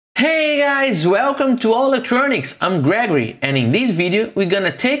Hey guys, welcome to All Electronics. I'm Gregory, and in this video we're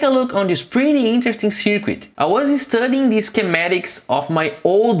gonna take a look on this pretty interesting circuit. I was studying the schematics of my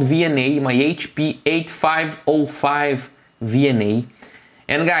old VNA, my HP 8505 VNA.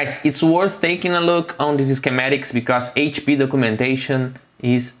 And guys, it's worth taking a look on these schematics because HP documentation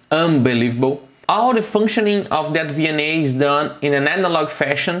is unbelievable. All the functioning of that VNA is done in an analog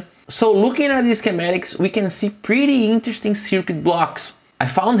fashion. So looking at the schematics, we can see pretty interesting circuit blocks. I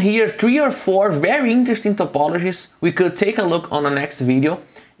found here 3 or 4 very interesting topologies we could take a look on the next video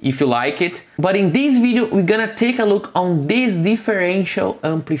if you like it. But in this video we're gonna take a look on this differential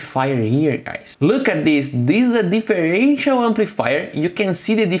amplifier here, guys. Look at this. This is a differential amplifier. You can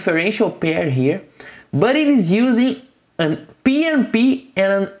see the differential pair here, but it is using an PNP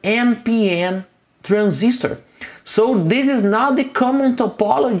and an NPN transistor. So this is not the common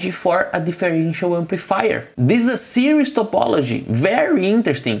topology for a differential amplifier. This is a series topology, very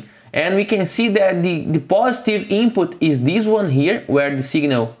interesting. And we can see that the positive input is this one here, where the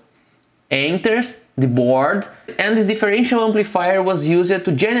signal enters the board. And this differential amplifier was used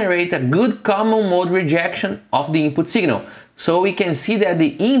to generate a good common mode rejection of the input signal. So we can see that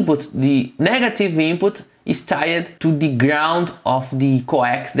the input, the negative input, is tied to the ground of the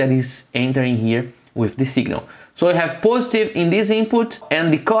coax that is entering here with the signal. So we have positive in this input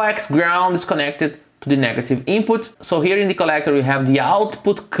and the coax ground is connected to the negative input. So here in the collector we have the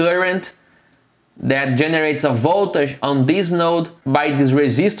output current that generates a voltage on this node by this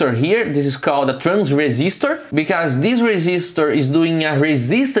resistor here. This is called a transistor because this resistor is doing a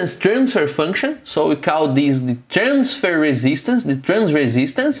resistance transfer function. So we call this the transfer resistance, the trans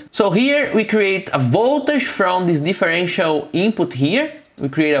resistance. So here we create a voltage from this differential input here. We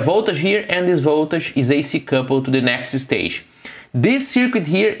create a voltage here and this voltage is AC coupled to the next stage. This circuit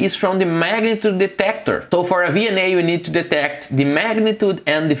here is from the magnitude detector. So for a VNA you need to detect the magnitude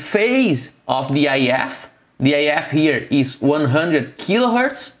and the phase of the IF. The IF here is 100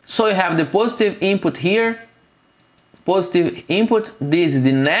 kilohertz. So you have the positive input here, positive input, this is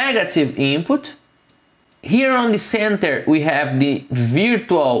the negative input. Here on the center we have the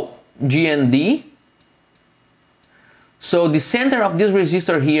virtual GND. So the center of this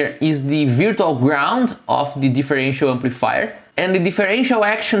resistor here is the virtual ground of the differential amplifier. And the differential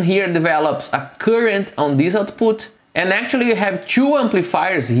action here develops a current on this output. And actually you have 2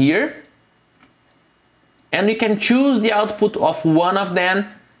 amplifiers here. And you can choose the output of one of them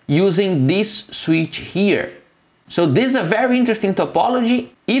using this switch here. So this is a very interesting topology.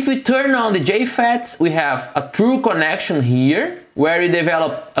 If we turn on the JFETs, we have a true connection here, where we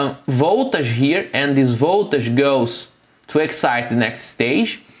develop a voltage here, and this voltage goes to excite the next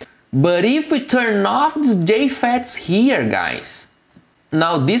stage. But if we turn off the JFETs here, guys,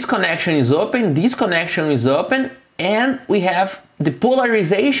 now this connection is open, this connection is open, and we have the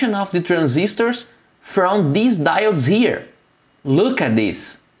polarization of the transistors from these diodes here. Look at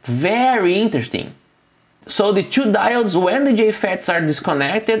this, very interesting. So the 2 diodes, when the JFETs are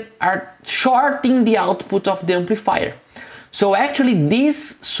disconnected, are shorting the output of the amplifier. So actually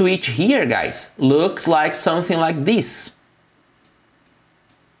this switch here, guys, looks like something like this.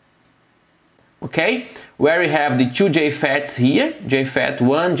 Okay, where we have the 2 JFETs here, JFET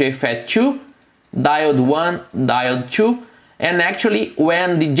 1, JFET 2, diode 1, diode 2, and actually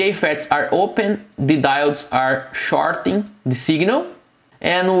when the JFETs are open, the diodes are shorting the signal,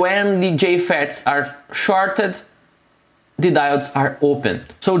 and when the JFETs are shorted, the diodes are open.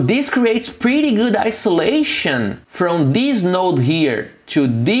 So this creates pretty good isolation. From this node here to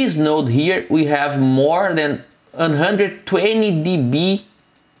this node here, we have more than 120 dB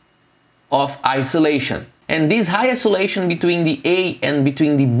of isolation. And this high isolation between the A and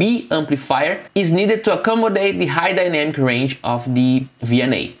between the B amplifier is needed to accommodate the high dynamic range of the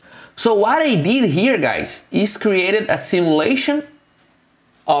VNA. So what I did here, guys, is created a simulation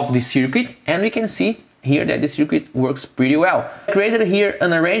of the circuit, and we can see here that the circuit works pretty well. I created here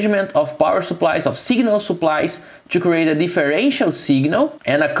an arrangement of power supplies, of signal supplies, to create a differential signal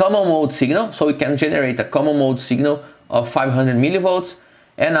and a common mode signal. So we can generate a common mode signal of 500 millivolts.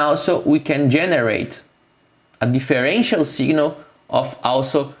 And also we can generate a differential signal of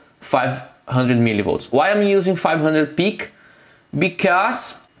also 500 millivolts. Why I'm using 500 peak?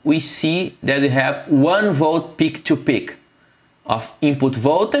 Because we see that we have 1 volt peak to peak of input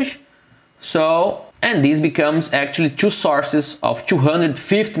voltage. So, and this becomes actually 2 sources of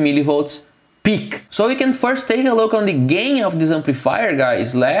 250 millivolts peak. So we can first take a look on the gain of this amplifier,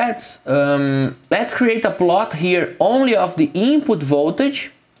 guys. Let's create a plot here only of the input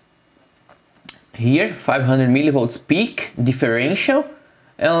voltage. Here 500 millivolts peak differential,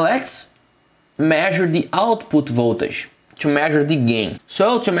 and let's measure the output voltage to measure the gain.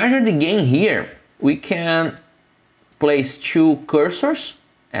 So to measure the gain here, we can place two cursors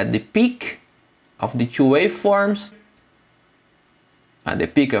at the peak of the two waveforms, at the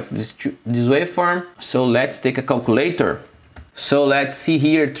peak of this waveform. So let's take a calculator. So let's see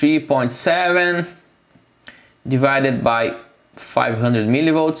here, 3.7 divided by 500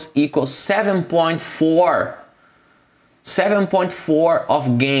 millivolts equals 7.4. 7.4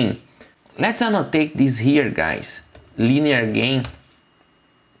 of gain. Let's annotate this here, guys. Linear gain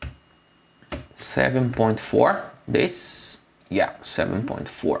 7.4. This, yeah,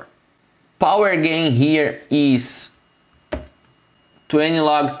 7.4. Power gain here is 20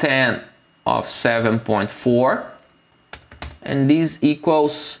 log 10 of 7.4, and this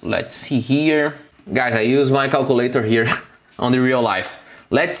equals, let's see here, guys, I use my calculator here on the real life.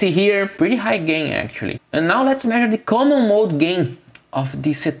 Let's see here, pretty high gain actually. And now let's measure the common mode gain of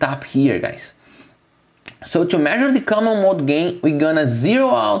this setup here, guys. So to measure the common mode gain, we're gonna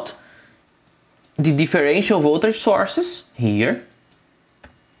zero out the differential voltage sources here.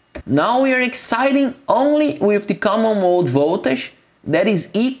 Now we are exciting only with the common mode voltage that is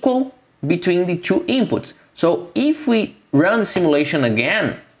equal between the two inputs. So if we run the simulation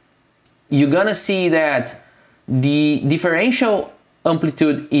again, you're gonna see that the differential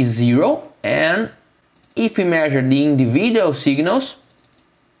amplitude is 0, and if we measure the individual signals,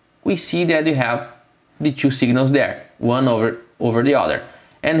 we see that we have the two signals there, one over the other.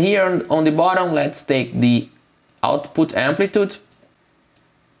 And here on the bottom, let's take the output amplitude.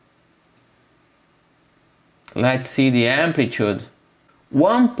 Let's see the amplitude,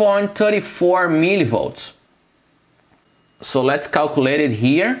 1.34 millivolts. So let's calculate it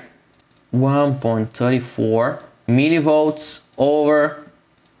here. 1.34 millivolts over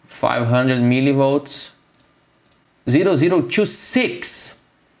 500 millivolts, 0026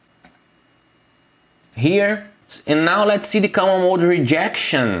 here. And now let's see the common mode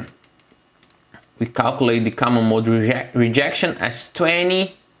rejection. We calculate the common mode rejection as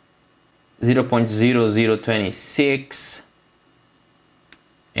 20, 0.0026,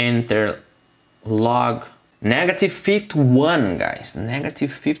 enter log -51, guys,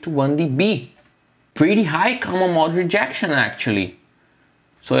 -51 dB. Pretty high common mode rejection actually.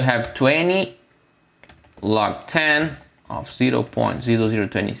 So we have 20 log 10 of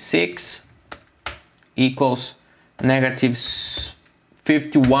 0.0026 equals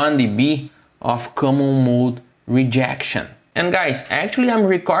 -51 dB of common mode rejection. And guys, actually I'm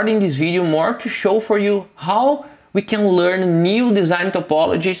recording this video more to show for you how we can learn new design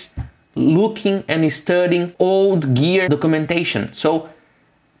topologies looking and studying old gear documentation. So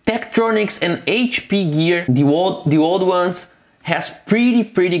Tektronix and HP gear, the old ones, has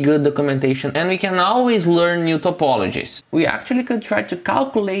pretty good documentation, and we can always learn new topologies. We actually could try to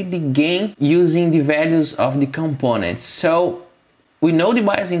calculate the gain using the values of the components. So we know the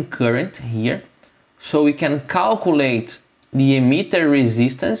biasing current here, so we can calculate the emitter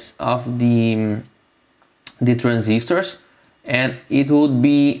resistance of the transistors, and it would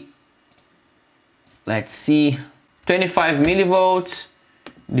be, let's see, 25 millivolts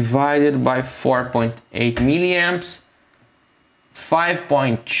divided by 4.8 milliamps,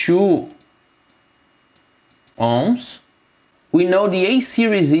 5.2 ohms. We know the AC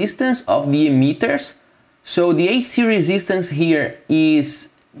resistance of the emitters. So the AC resistance here is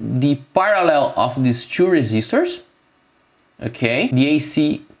the parallel of these two resistors. Okay, the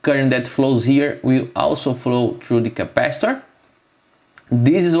AC current that flows here will also flow through the capacitor.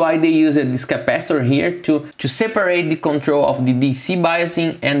 This is why they use this capacitor here to separate the control of the DC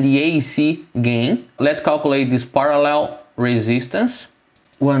biasing and the AC gain. Let's calculate this parallel resistance.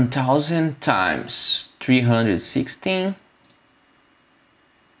 1000 times 316,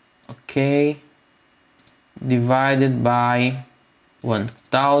 okay, divided by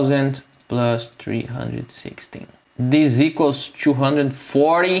 1000 plus 316. This equals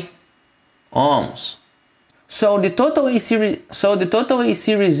 240 ohms. So the total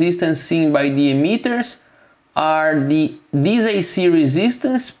AC resistance seen by the emitters are this AC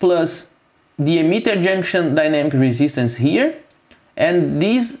resistance plus the emitter junction dynamic resistance here, and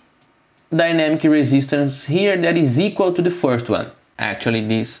this dynamic resistance here that is equal to the first one. Actually,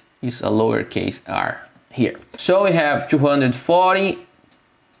 this is a lowercase r here. So we have 240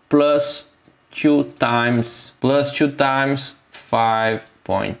 plus 2 times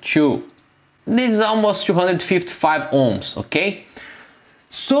 5.2. This is almost 255 ohms, okay?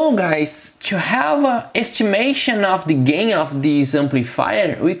 So guys, to have an estimation of the gain of this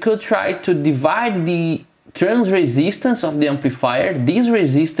amplifier, we could try to divide the trans resistance of the amplifier, this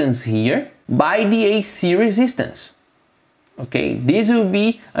resistance here, by the AC resistance. Okay, this will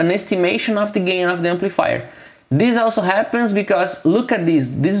be an estimation of the gain of the amplifier. This also happens because, look at this,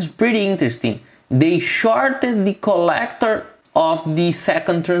 this is pretty interesting. They shorted the collector of the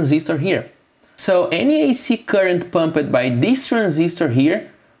second transistor here. So any AC current pumped by this transistor here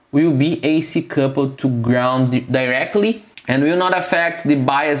will be AC coupled to ground directly and will not affect the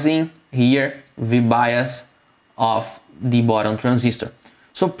biasing here, the bias of the bottom transistor.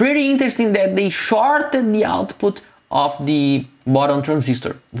 So pretty interesting that they shorted the output of the bottom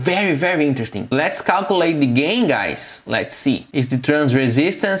transistor. Very, very interesting. Let's calculate the gain, guys. Let's see. It's the trans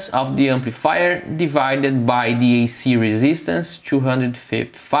resistance of the amplifier divided by the AC resistance,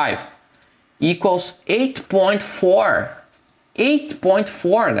 255, equals 8.4.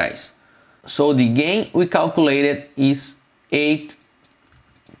 8.4, guys. So the gain we calculated is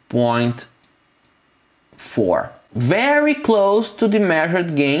 8.4. Very close to the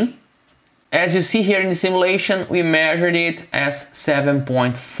measured gain. As you see here in the simulation, we measured it as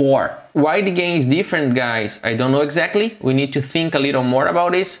 7.4. Why the gain is different, guys? I don't know exactly. We need to think a little more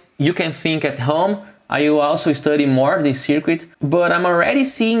about this. You can think at home. I will also study more this circuit, but I'm already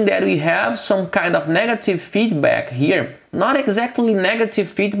seeing that we have some kind of negative feedback here. Not exactly negative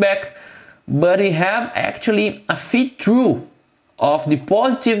feedback, but we have actually a feed-through of the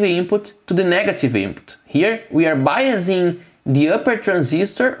positive input to the negative input. Here we are biasing the upper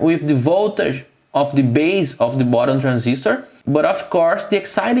transistor with the voltage of the base of the bottom transistor, but of course the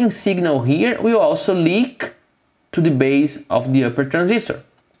exciting signal here will also leak to the base of the upper transistor.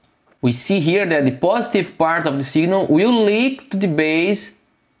 We see here that the positive part of the signal will leak to the base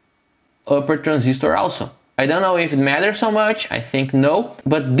upper transistor also. I don't know if it matters so much, I think no,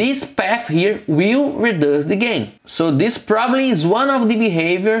 but this path here will reduce the gain. So this probably is one of the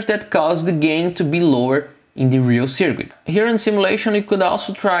behaviors that cause the gain to be lower in the real circuit. Here in simulation we could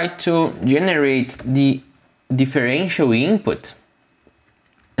also try to generate the differential input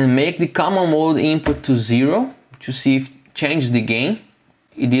and make the common mode input to 0 to see if it changes the gain.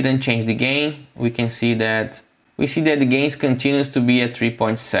 It didn't change the gain. We see that the gain continues to be at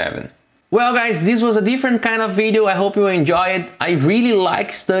 3.7. Well guys, this was a different kind of video. I hope you enjoy it. I really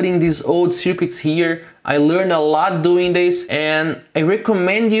like studying these old circuits here. I learned a lot doing this, and I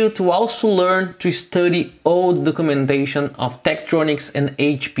recommend you to also learn to study old documentation of Tektronix and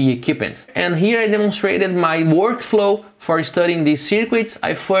HP equipments. And here I demonstrated my workflow for studying these circuits.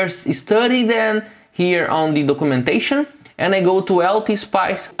 I first study them here on the documentation, and I go to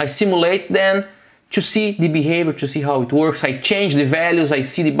LT-Spice. I simulate them to see the behavior, to see how it works. I change the values, I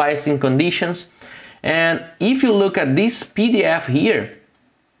see the biasing conditions. And if you look at this PDF here,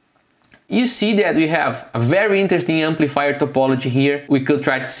 you see that we have a very interesting amplifier topology here. We could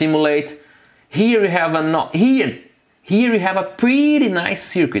try to simulate. Here we have here we have a pretty nice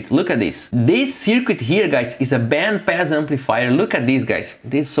circuit. Look at this. This circuit here, guys, is a bandpass amplifier. Look at this, guys.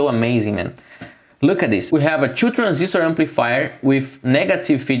 This is so amazing, man. Look at this. We have a 2-transistor amplifier with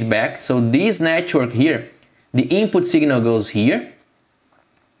negative feedback. So this network here, the input signal goes here.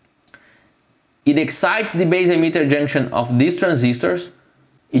 It excites the base emitter junction of these transistors.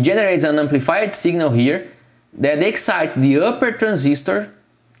 It generates an amplified signal here that excites the upper transistor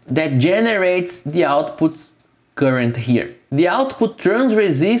that generates the output current here. The output trans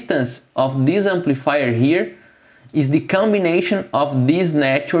resistance of this amplifier here is the combination of this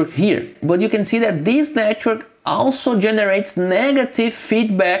network here. But you can see that this network also generates negative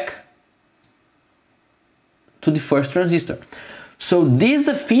feedback to the first transistor. So this is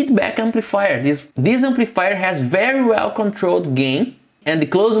a feedback amplifier. This amplifier has very well controlled gain, and the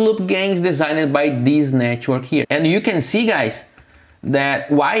closed loop gain is designed by this network here. And you can see, guys,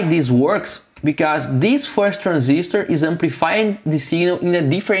 that why this works, because this first transistor is amplifying the signal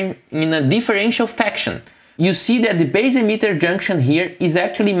in a differential fashion. You see that the base emitter junction here is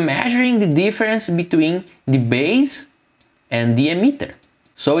actually measuring the difference between the base and the emitter.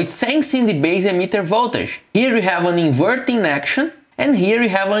 So it's sensing the base emitter voltage. Here we have an inverting action, and here we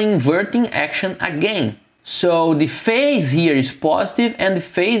have an inverting action again. So the phase here is positive and the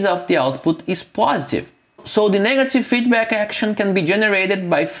phase of the output is positive. So the negative feedback action can be generated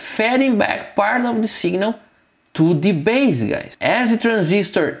by feeding back part of the signal to the base, guys. As the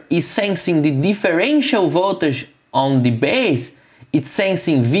transistor is sensing the differential voltage on the base, it's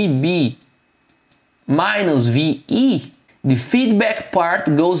sensing VB minus VE. The feedback part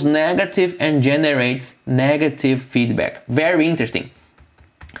goes negative and generates negative feedback. Very interesting.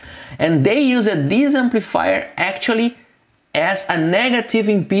 And they use this amplifier actually as a negative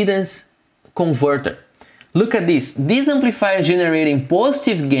impedance converter. Look at this. This amplifier is generating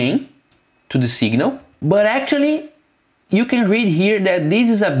positive gain to the signal, but actually you can read here that this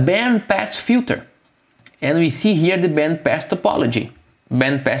is a bandpass filter. And we see here the bandpass topology.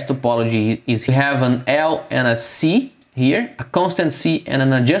 bandpass topology is you have an L and a C here, a constant C and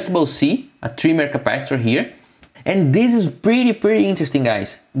an adjustable C, a trimmer capacitor here. And this is pretty interesting,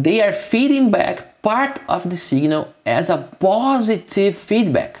 guys. They are feeding back part of the signal as a positive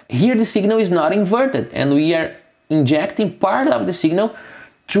feedback. Here the signal is not inverted and we are injecting part of the signal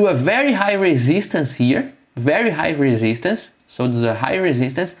through a very high resistance here, very high resistance. So this is a high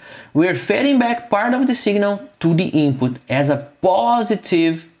resistance. We are feeding back part of the signal to the input as a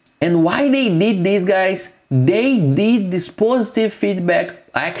positive. And why they did this, guys? They did this positive feedback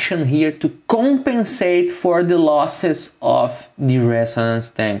action here to compensate for the losses of the resonance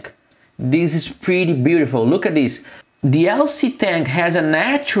tank. This is pretty beautiful. Look at this. The LC tank has a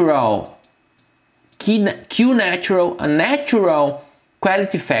natural Q natural, a natural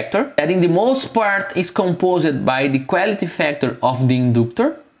quality factor that in the most part is composed by the quality factor of the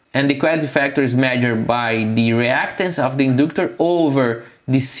inductor, and the quality factor is measured by the reactance of the inductor over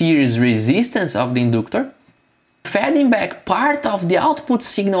the series resistance of the inductor. Feeding back part of the output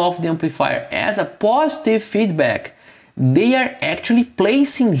signal of the amplifier as a positive feedback, they are actually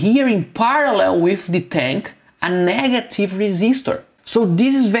placing here in parallel with the tank a negative resistor. So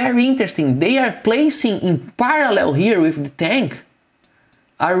this is very interesting. They are placing in parallel here with the tank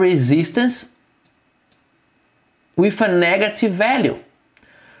a resistance with a negative value.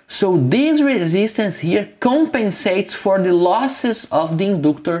 So this resistance here compensates for the losses of the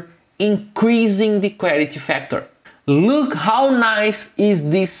inductor, increasing the quality factor. Look how nice is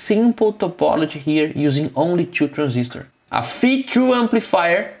this simple topology here using only 2 transistors. A feed-through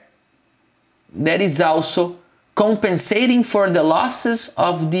amplifier that is also compensating for the losses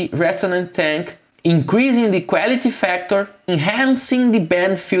of the resonant tank, increasing the quality factor, enhancing the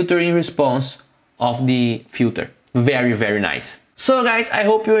band filtering response of the filter. Very nice. So guys, I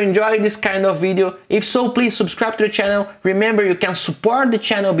hope you enjoyed this kind of video. If so, please subscribe to the channel. Remember, you can support the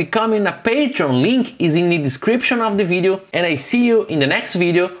channel becoming a patron. Link is in the description of the video. And I see you in the next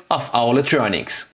video of All Electronics.